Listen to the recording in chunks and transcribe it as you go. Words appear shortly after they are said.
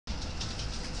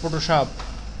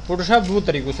फोटोशॉप दो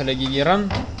तरीक़ों से लगेगी रन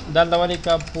दाल वाले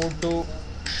का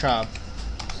फोटोशॉप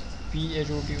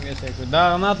PHOTOSH دا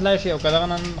غنات لاشي او کله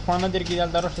غنن خوانه در کې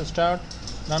دال درس سٹارټ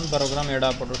نن پروګرام اډا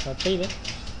فوټوشاپ صحیح ده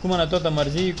کومه نه ته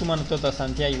مرزي کومه نه ته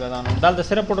سانتیای ودان دال د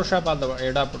سره فوټوشاپ ال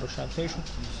اډا فوټوشاپ صحیح شو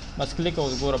بس کلیک او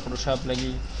ګوره فوټوشاپ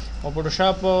لګي او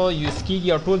فوټوشاپ یوز کیږي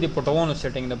ټول د پټوونو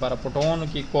سیټینګ لپاره پټوونو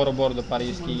کې کور بورد لپاره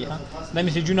یوز کیږي ها د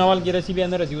میسجونو اول کې رسیبه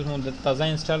نه راځي اوس مو د تازه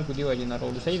انسټال کو دی وایي نه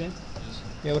راول صحیح ده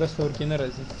یو ورستور کې نه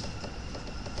راځي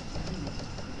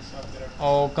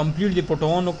او کمپلیټ دی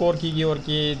پټوونو کور کیږي اور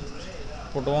کې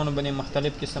پټوونو باندې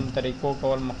مختلف قسم طریقو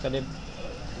کول مختلف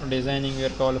ډیزاینینګ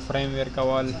ور کول فریم ور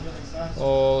کول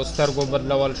او سترګو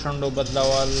بدلول شندو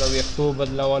بدلول ویختو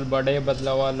بدلول باډي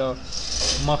بدلول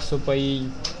مخ سپي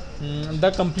دا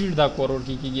کمپلیټ دا کورور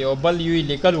کیږي او بل یو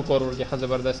لیکل کورور کې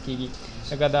زبردست کیږي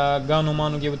لکه دا غانو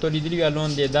مانو کې وتولې دی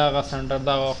الون دی دا غ سنټر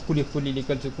دا خولي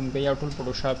لیکل چې کوم کوي ټول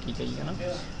فوټوشاپ کې کوي نه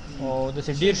او د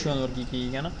سې ډیر شون ور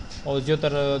کیږي نه او زه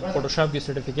تر فوټوشاپ کې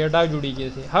سرټیفیکیټ دا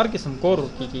جوړیږي هر قسم کورور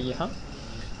کیږي ها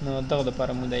نو دغه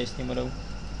لپاره مو دا استعمالو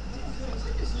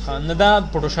نه دا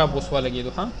فوټوشاپ اوس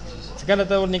ولګیدو ها څنګه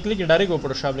ته ورنکلی کې ډایرکټ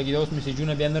فوټوشاپ لګیدو اوس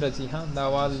میسجونه بیا نه راځي ها دا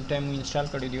وال ټایم انسټال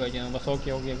کړی دی واجه بس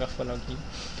اوکې غفل اوکې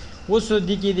اوس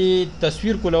د کې دی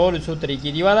تصویر کولول څو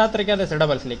طریقې دی والا طریقه د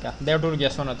ډبل کلیک دا ټول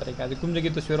ګیسونه طریقه د کوم ځای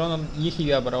کې تصویرونه یې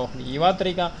بیا براوخلی یو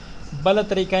طریقه بل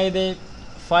طریقه دی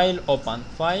فایل اوپن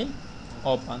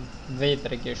وې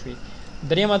طریقې شوي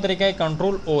دریمه طریقه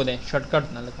کنټرول او ده شارټکټ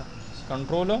نه لکه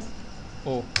کنټرول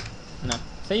او نه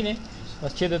صحیح ده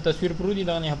بس چې د تصویر پرو دي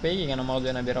دا نه هپېږي کنه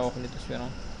موضوع نه بیره واخلي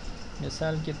تصویرونه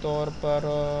مثال के तौर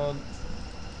पर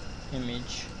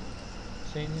इमेज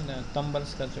صحیح ده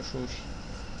تمبلز کا څه شو شي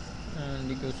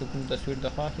لیکو کوم تصویر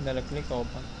د خاص د کلیک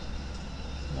اوپن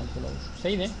نه کولای شو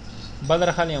صحیح ده بل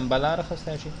راخلی هم بل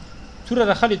راخسته شي تور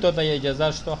راخلی ته د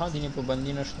اجازه شته ها دینه په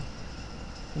بندي نشته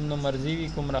کوم نو مرزي وي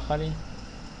کوم راخلی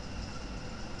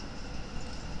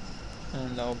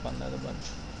دا اوپن دا بل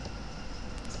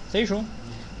صحیح شو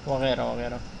وغیرہ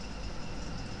وغیرہ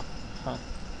ها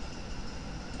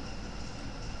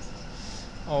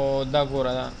او دا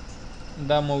ګوره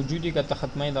دا موجودی که ته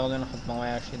ختمه دا نه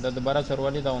ختمه شي د دوباره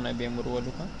سروالی دا نه به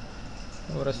مرولو ها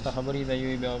ورسته خبرې دا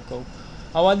یو بیا کو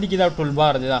اول دی کې دا ټول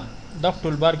بار دی دا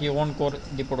ټول بار کې غون کور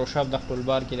دی فوټوشاپ د ټول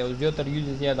بار کې دا زیات تر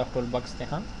یوز زیاده ټول باکس ته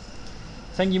ها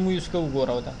څنګه مو یوز کو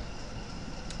ګوره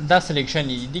دا سلیکشن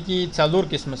دی کې څلور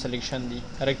قسمه سلیکشن دی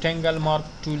ریکټانګل مارک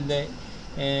ټول دی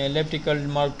الیپټیکل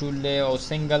مارک ټول دی او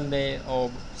سنگل دی او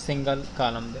سنگل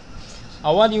کالم دی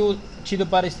اول یو چې د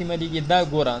پاره استعمالېږي دا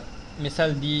ګوره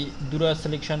مثال دی دوره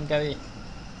سلیکشن کوي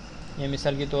یا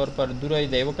مثال के तौर पर دوره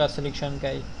د یو کا سلیکشن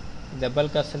کوي د بل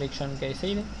کا سلیکشن کوي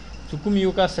صحیح ده چې کوم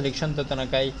یو کا سلیکشن ته تنه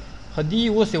کوي خدي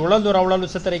اوس وړل راوړل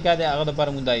څه طریقه ده هغه د پر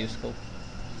مو دا یوز کو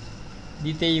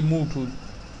دي ته موو ټول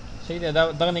صحیح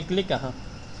ده دا نه کلیک ها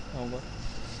او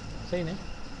صحیح نه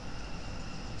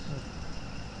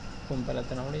کوم په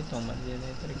لته نه وړي ته مرګ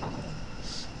دې طریقې سره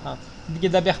ها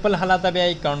دغه د خپل حالات بیا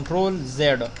کنټرول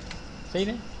زد صحیح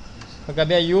ده فکه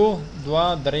بیا یو دوا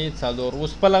درې څلور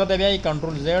اوس په لغه بیا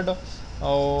کنټرول زد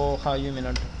او ها یو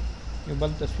منټ یو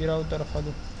بل تصویر او طرف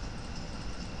دو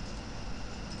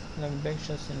لګ بیک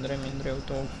شس اندره او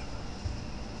تو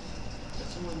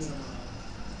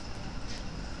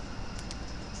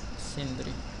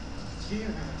سندري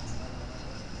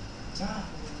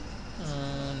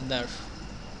داش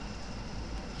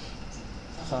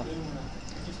ها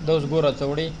دوس ګوره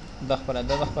څوړي د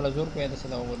خپل زور کوي د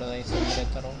سلا وګوره د سندره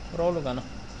تر رولو کنه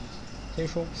صحیح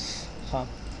شو ها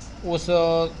اوس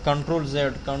کنټرول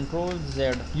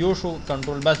زد یو شو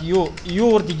کنټرول بس یو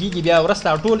ورته کیږي بیا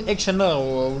ورسته ټول اکشن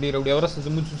وړي ورسته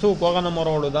زموږ څو کوغه نه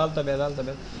مرولو دالته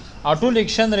به ټول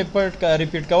اکشن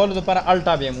ریپیټ کول لپاره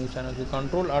الټا به مو څنګه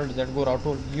کنټرول الټ زد ګوره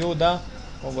ټول یو دا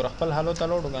وګوره خپل حالو ته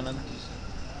لوډ کنه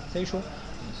صحیح شو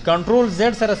کنټرول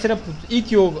زد سره صرف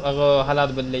ایکیو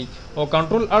حالات بدلی او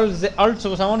کنټرول الټ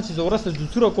څو سامان چې ورسته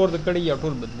د څوره کور د کړي یا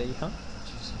ټول بدلی ها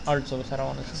الټ څو سره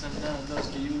ونه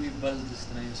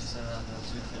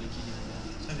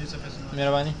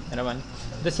مهرباني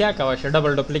د سیا کا واشه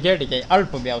ډبل ډوپلیکیټ کی الټ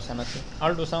په بیا وسنه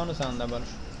الټ وسونه سان دا بل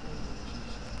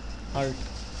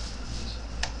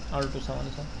الټ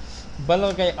وسونه بل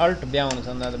کوي الټ بیا ونه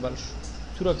سان دا بل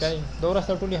څوره کوي دوره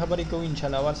سره ټولي خبرې کوي ان شاء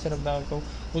الله ور صرف دا کو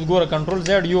اوس ګوره کنټرول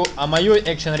زد یو اما یو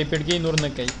اکشن ریپیټ کی نور نه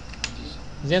کوي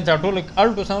زين ته ټول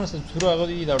الټ وسونه څوره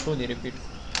غوډي دا ټول ریپیټ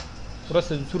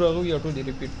ورسره څوره غوډي ټول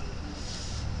ریپیټ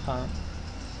ها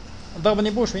دا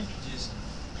باندې پوښوي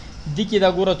دي کې دا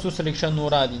ګوره څو سلیکشن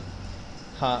نور دي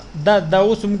ها دا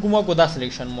اوس موږ کو دا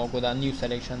سلیکشن مو کو دا نیو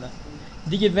سلیکشن دا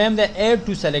دي کې ویم دا اډ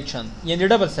ټو سلیکشن یعنی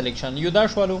ډبل سلیکشن یو دا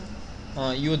شوالو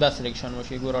یو دا سلیکشن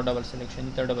وشي ګوره ډبل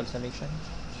سلیکشن ته ډبل سلیکشن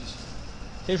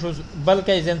ته شو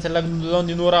بلکې ځین څه لګ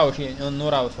لاندې نور اوشي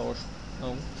نور اوسوش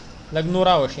لګ نور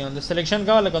اوشي د سلیکشن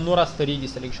کا لګ نور استریږي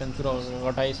سلیکشن تر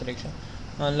غټای سلیکشن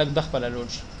لګ د خپل لوډ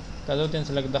شي کله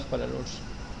ته لګ د خپل لوډ شي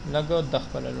لګ د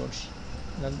خپل لوډ شي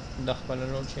لګ د خپل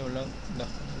لوډ شي لګ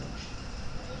د خپل لوډ شي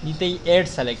دته اډ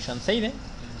سلیکشن صحیح ده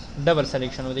ډبل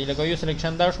سلیکشن ودی لګ یو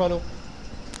سلیکشن دا شوالو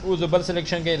او زبل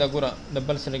سلیکشن کې دا ګوره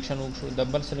دبل سلیکشن وکړو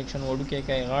دبل سلیکشن وډو کې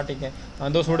کوي غاټي کې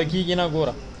اندو سوډ کیږي نه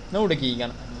ګوره نه وډ کیږي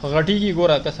نه غټي کی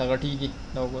ګوره کسه غټي کی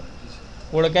دا ګوره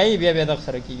وډ کوي بیا بیا د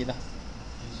سره کیږي دا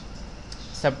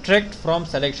سبټریکټ فرام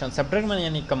سلیکشن سبټریکټ معنی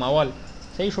یعنی کماول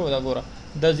صحیح شو دا ګوره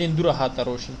د زین دوره هاته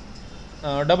روشي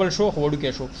ډبل شو وډو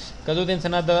کې شو کدو دین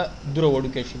سنا د دوره وډو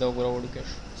کې شي دا ګوره وډو کې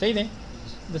شو صحیح ده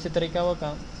د څه طریقه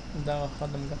وکا دا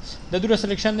ختم کا د دوره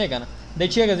سلیکشن نه کنه د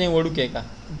چې غزين وړو کې کا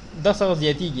 10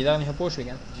 زیاتیږي دا نه پوښ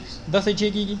وګان 10 چې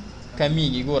کېږي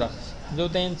کمیږي ګوره زه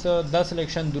ته انس 10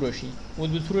 سلیکشن درو شي او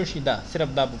د څورو شي دا صرف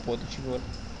دا په پوت شي ګوره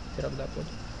صرف دا پوت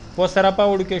په سره په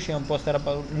وړو کې شي په سره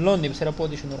په لوندې سره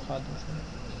پوت شي نور خاطر شي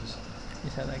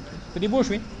مثلا کې په دې پوښ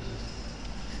وي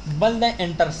بل دا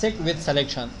انټرسیکټ وذ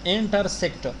سلیکشن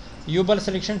انټرسیکټ یو بل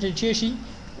سلیکشن چې شي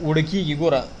وړکیږي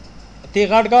ګوره ته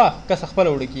غاټ کا کس خپل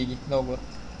وړکیږي دا ګوره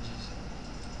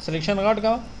سلیکشن غاټ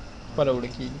کا خپل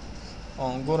وړکیږي او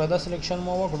ګوره دا سلیکشن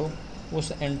مو وکړو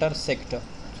اوس انټرسیکټ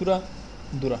سورا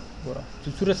دوره ګوره چې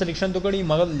سورا سلیکشن تو کړي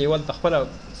مغل لیول تخپل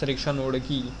سلیکشن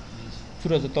وړکیږي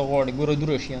سورا ته غوړي ګوره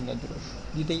دوره شي انده دوره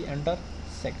دي ته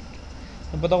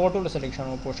انټرسیکټ په دا ټول سلیکشن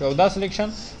مو پوښه او دا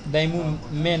سلیکشن دایمو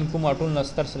مین کوم ټول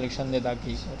نستر سلیکشن دی دا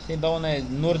کی سي دا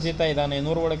نه نور زیته دا نه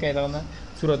نور وړکای دا نه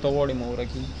سورا ته غوړي مو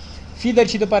ورکی فیدر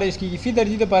چې د پاریس کیږي فیدر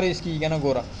دې د پاریس کیږي نه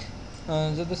ګوره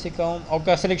زه د سکوم او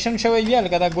کا سلیکشن شوی بیا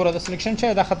لکه دا ګوره د سلیکشن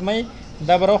شوی دا ختمه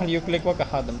دا بروخ یو کلیک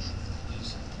وکړه خادم شو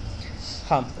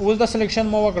ها اوس د سلیکشن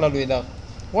مو وکړلو دا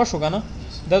وشو کنه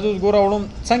دا د ګوره وړم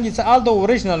څنګه چې آل د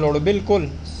اوریجنل وړو بالکل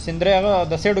سندره هغه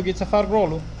د سیډو کې څه فرق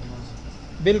وړو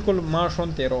بالکل ما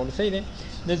شون تیرول صحیح دی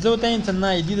د زو ته انسان نه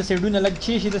دی د سیډونه لګ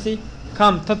چی شي د سي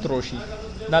کم تتروشي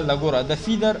دا لګوره د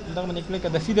فیدر دا باندې کلیک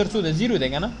د فیدر څو د 0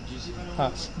 دی کنه ها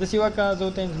د سیوا کا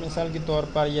زو ته مثال کے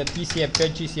طور پر یا 30 یا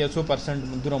 25 یا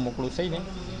 100% دوره مکړو صحیح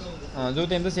دی زو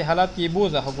ته د سي حالات کې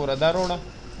بوزه وګوره دا روړه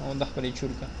او د خپلې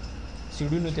چورکا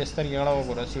سیډونو ته ستر یړه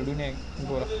وګوره سیډونه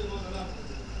وګوره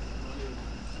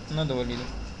نه د ولیدو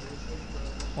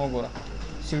وګوره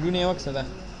سیډونه یو څه ده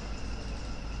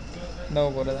دا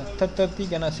وګوره تتی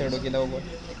کنه سیډو کې دا وګوره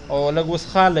او لګ اوس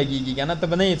خا لګیږي کنه ته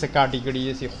بنې څه کاټی کړي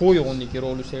سي خو یو غونډي کې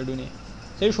رول سیډونه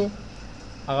صحیح شو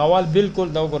هغه وال بالکل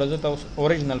دا وګوره زه ته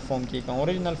اوریجنل فارم کې کوم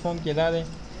اوریجنل فارم کې دا ده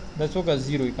د څو کا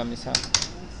 0 کا مثال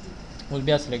اوس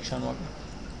بیا سلیکشن وکړه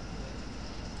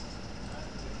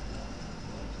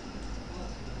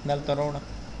دلته راوړه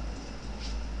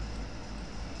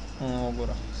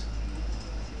وګوره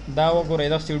دا وګوره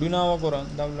دا سیډونه وګوره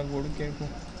دا لګوړ کې کو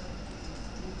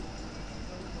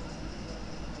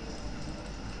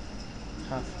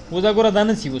ها ودا ګوره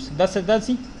دانه سی اوس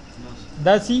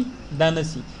داسي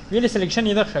دانسي ویل سلیکشن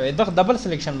یې دغه شوی دغه ډبل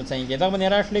سلیکشن مڅای کې دغه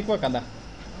باندې راش لیک وکړه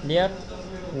لیر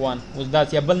 1 اوس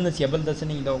داسي بل نسی بل داسې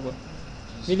نه دا وګوره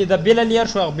ویل دا بل لیر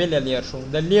شو بل لیر شو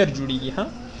د لیر جوړیږي ها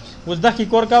اوس د کی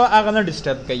کور کا هغه نه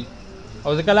ډیسټرب کوي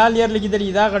او ځکه لال لیر لګی درې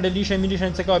دا غډلی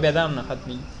شمیلیشن څه کا بیا دام نه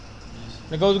ختمي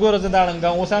لکه اوس ګوره زه دا ړنګا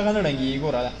اوس هغه نه ړنګي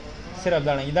ګوره دا صرف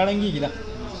دا ړنګي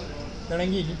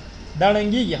دا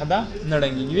نه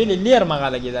ړنګي ویل لیر مغه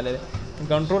لګیدل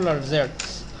کنټرولر زد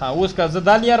ها اوس کا زه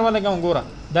د لیر ولا کوم ګوره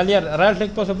د لیر رائټ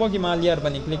کلیک په سپو کې ما لیر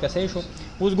باندې کلیک اسې شو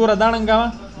اوس ګوره دا ړنګا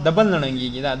دبل نه ړنګي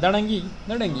دا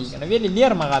ړنګي کنه ویل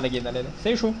لیر مغه لګیدل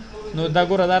صحیح شو نو دا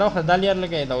ګوره دا راخه د لیر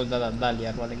لګي دا اوس دا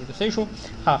لیر ولا لګي صحیح شو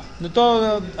ها نو ته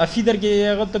افیدر کې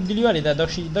هغه تبدیلی والی دا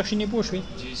دښې نه پوښوي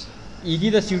ایدی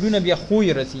د سیډونه بیا خوې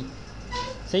رسی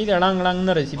صحیح دا ړنګ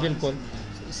نه رسی بالکل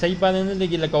صحیح پاتې نه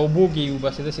لګي لکه وبو کې یو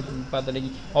بس دا صحیح پاتې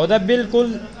لګي او دا بالکل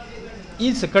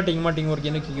ایس کټینګ مټینګ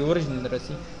ورګه نه کیږي اوریجنل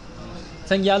رسی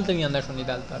څنګه حالت وي انده شونې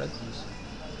دالته رسی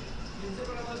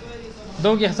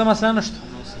دوی هڅه مسله نشته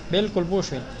بالکل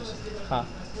پوښوي ها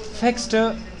فیکسډ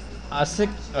اسک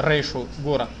ریشو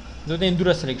ګوره زه د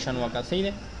اندوره سلیکشن وکړه صحیح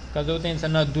ده که زه ته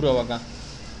انسان نه دوره وکړه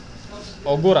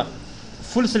او ګوره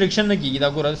فل سلیکشن نه کیږي دا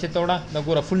ګوره څه توړه دا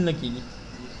ګوره فل نه کیږي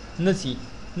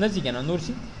نسی کنه نور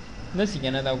سی نسی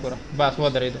کنه دا ګوره بس و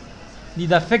درېدو دی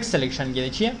دا فکس سلیکشن کې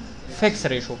دی چې فکس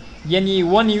ریشو یعنی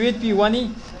 1 ویت پی 1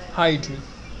 هایټ وی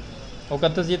او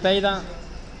کته زیاتای دا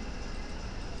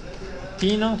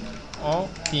 3 او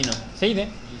 3 صحیح ده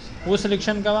و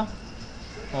سلیکشن کا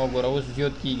او ګوره اوس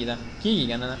زیات کیږي دا کیږي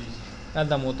کنه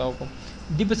دا موتاو کو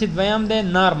دی په سید ویام ده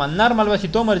نارمل وسی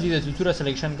تو مرزي ده چې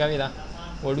سلیکشن کوي دا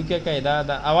وړو کې کوي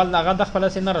دا اول هغه د خپل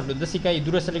سره نه راتلو د سې کوي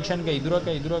دوره سلیکشن کوي دوره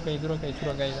کوي څوره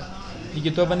کوي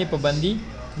دغه تو باندې پابندي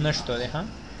نشته ده ها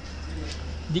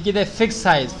دغه د فکس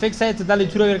سایز د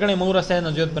لچوره ورکنه مور سایز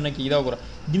نه زیات بنه کیدا وګوره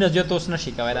دینه زیات اوس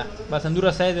نشي کوي دا بس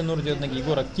اندوره سایز نور زیات نه کی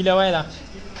ګوره کیلا وای دا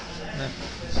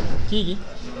کیږي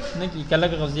نه کی کله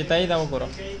غزیتای دا وګوره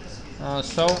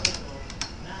 100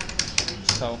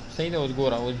 صحیح ده اوس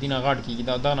ګوره اوس دینه غاټ کیږي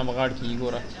دا نه غاټ کیږي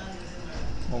ګوره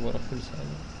وګوره فل سایز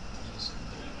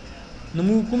نو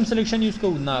مو کوم سلیکشن یوز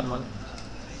کوو نارمل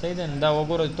صحیح ده دا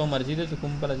وګوره ته مرزي ده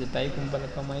کوم بل ځای کوم بل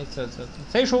کمای څه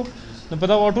صحیح شو نو په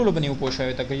دا واټولو باندې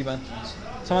پوښاوي تقریبا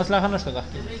څه مسله نشته ده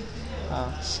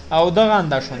او دغه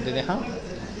انداز شوندې ده ها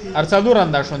ارڅادور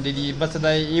انداز شوندې دي بس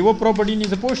دا یو پراپرټی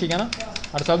نه پوښی کنه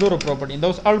ارڅادور پراپرټی دا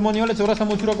اوس المونیول څورا سم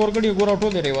څورا کورګړي ګور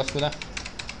اټول لري واسکو دا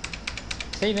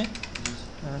صحیح ده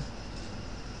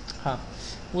ها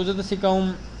وزه د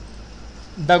سکوم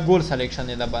دا ګول سلیکشن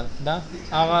دی دا بل دا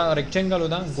هغه ریکټنګل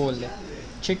دا ګول دی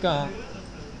چې کا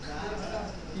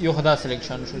یو خدا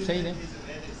سلیکشن شو صحیح ده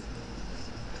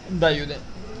دا یو ده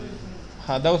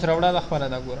ها دا اوس راوړه د خبره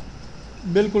دا ګوره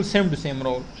بالکل سیم ټو سیم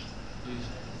رول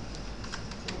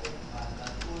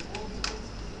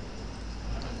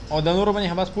او د نور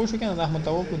باندې حواس پوه شو کنه دا احمد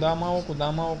تو کو دا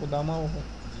ما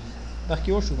دا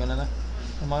کیو شو کنه دا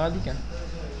ما دي کنه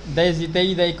د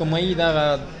زیتای د کومای دا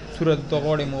صورت د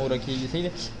غوړې مور کیږي صحیح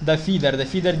ده د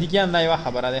فیدر دي کې دا یو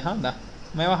خبره ده ها دا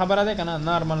ما یو خبره ده کنه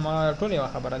نارمل ما ټول یو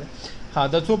خبره ده ها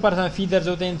د 2% فیدر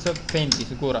زوته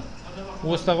 35 ګوره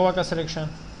اوس تاغه کا سلیکشن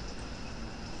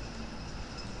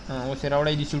اوس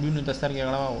راوړای دي سړونو د سترګې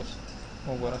غړوا اوس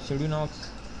وګوره سړونو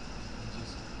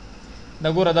دا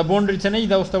ګوره د باونډري څخه نه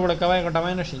دا اوس ته وړ کوي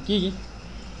غټوي نشي کیږي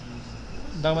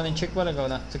دا باندې چیک ولا کوي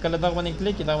دا چې کله دا باندې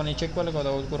کلیک دا باندې چیک ولا کوي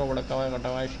دا اوس ګوره وړ کوي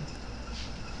غټوي شي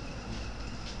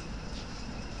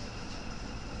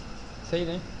صحیح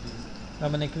ده دا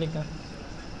باندې کلیک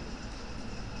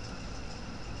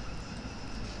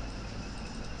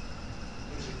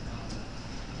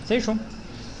صحیح شو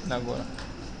دا ګوره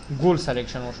ګول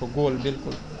سلیکشن وشو ګول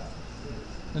بالکل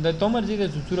نو د تو مرزي د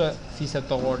څوره فیصد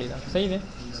ته غوړي دا صحیح ده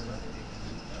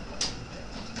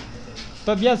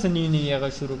ته بیا څه نیو هغه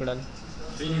شروع کړل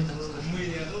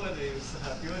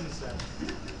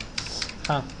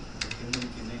ها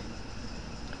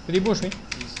پدې پوښې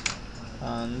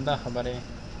دا خبره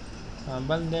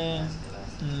بل ده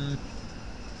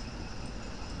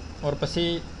اور پسې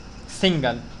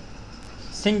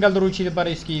سنگل دروچی لپاره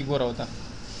اسکی ګوره وتا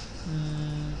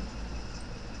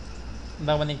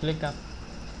دا باندې کلیک کا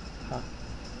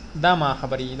دا ما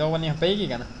خبرې دا باندې پیږي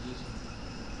کنه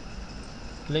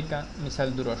کلیک کا مثال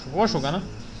درو شو کنه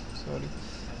سوري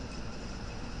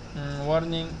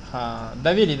وارنینګ ها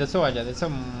دا ویلي د څه وجه ده څه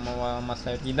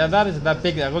مسله کی دا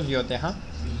پیک غوځ یوته ها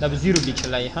دا زیرو کی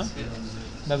چلای ها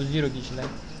دا زیرو کی چلای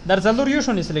در څلور یو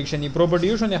شو نه سلیکشن پروپرټی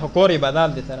یو شو نه کوري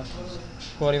بدل دي سره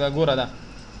کوري وا ګوره دا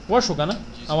وشو کنه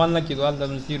اول نه کیدو ال د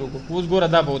زیرو کو اوس ګوره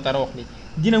دا به تر واخلي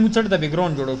دینه مو چړ د بیک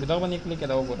ګراوند جوړو شو دا باندې کلیک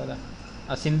دا وګوره دا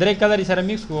اسندره کلر سره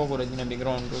میکس کو وګوره دینه بیک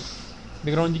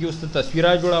ګراوند کې اوس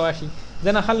تصویره جوړا واشي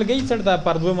ځنه خلګي چړ دا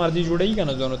پردو مرضی جوړی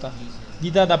کنه زونه ته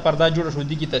دیدا دا پردا جوړ شو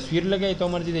دي کی تصویر لګای ته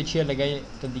مرضی د چی لګای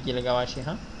ته دي کی لګاواشي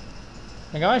ها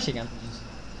لګاواشي کنه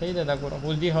صحیح ده دا ګوره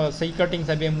اوس دی هو صحیح کټینګ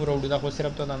سبه مو وروډو دا خو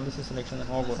صرف ته د اندازې سلیکشن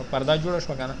هو ګوره پردا جوړ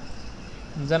شو کنه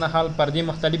ځنه حال پردې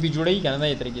مختلفي جوړی کنه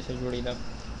دا طریقې سره جوړی دا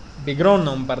بیک ګراوند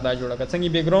نوم پردا جوړه که څنګه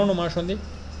بیک ګراوند ما شوندې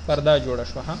پردا جوړه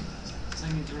شو ها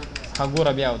څنګه جوړه ها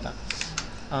ګوره بیا وتا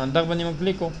دا باندې مو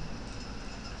کلیک کو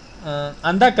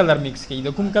اندا کلر میکس کړي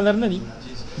د کوم کلر نه دي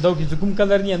دا کې کوم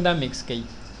کلر دی اندا میکس کړي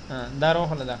دا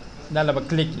راوخله دا لبا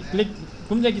کلیک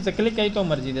کوم ځای کې څه کلیک کوي ته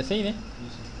مرزي ده صحیح ده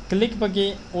کلیک پکې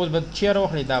اوس به چیر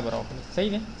راوخلي دا راوخلي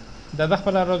صحیح ده د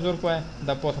خپل رزور کوه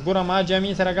د پوس ګوره ما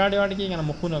جامې سره گاډي واټ کې کنه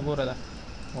مخونه ګوره دا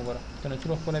وګوره کنه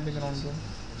چلو خپل بیک ګراوند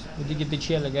و دي کې ته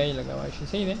چی لګاوای شي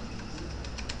صحیح ده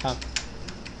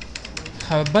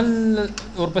ها بل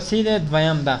ورپسې ده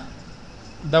دویم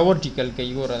دا ورټیکل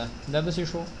کوي ګوره دا د څه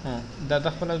شو دا د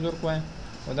خپل زور کوه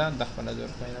او دا د خپل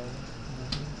زور کوي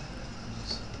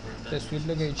تصویر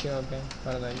لګی چې اوکې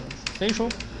پردا یو صحیح شو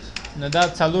نو دا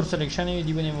څلور سلیکشن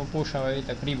دی باندې مو پوښاوي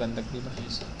تقریبا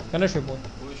کنه شو پوه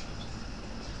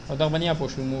او دا باندې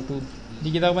پوښو مو ټول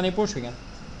دغه دا باندې پوښو کنه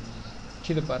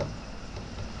چې د پاره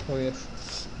ویر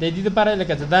د دې لپاره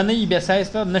لکه دا نه بیا سایز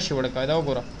ته نشي وړکای دا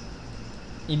وګوره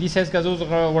ای دې سایز کا زو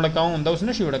وړکاون دا اوس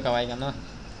نشي وړکای کنه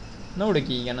نه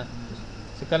وړکی کنه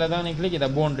څه کله دا نه کلیک دا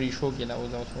باونډري شو کې دا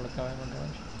اوس وړکای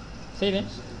صحیح ده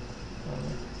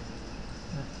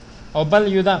او بل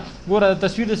یو دا ګوره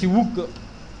تصویر د سی وک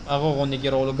هغه غونډه کې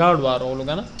راولو گاډ وارولو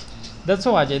کنه د څه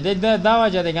واجه د دا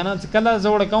واجه د کنه کله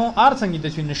زوړ کوم ار څنګه د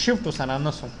شنو شیفت سره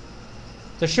نسو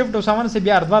ته شفټ او سامان سه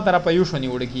بیا دوه طرفه یو شونی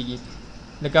وړ کیږي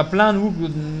لکه پلان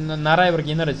و نارای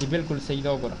ورکی نه رسی بالکل صحیح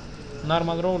دا وګوره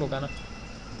نارمل رولو کنه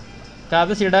کا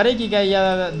د سی ډارې کیږي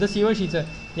یا د سی وشي ته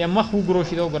یا مخ وګرو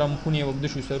شي دا وګوره مخونه وګد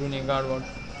شو سرونه گاډ واډ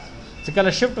چې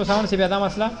کله شفټ او سامان سه بیا دا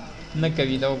مسله نه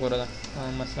کوي دا وګوره دا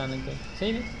مسله نه کوي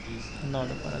صحیح دی نو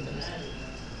لپاره دا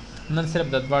نن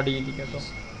صرف د باډي دی کېته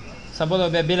سبا دا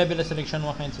بیا بیل بیل سلیکشن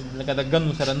واخین لکه د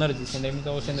ګنو سره نرځي سندري می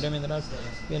ته سندري می دراس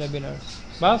بیل بیل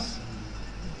بس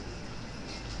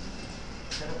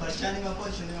پرچانی ما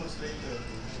پوه شو نه اوس وایي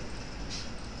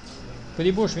په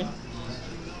دې پوه شوې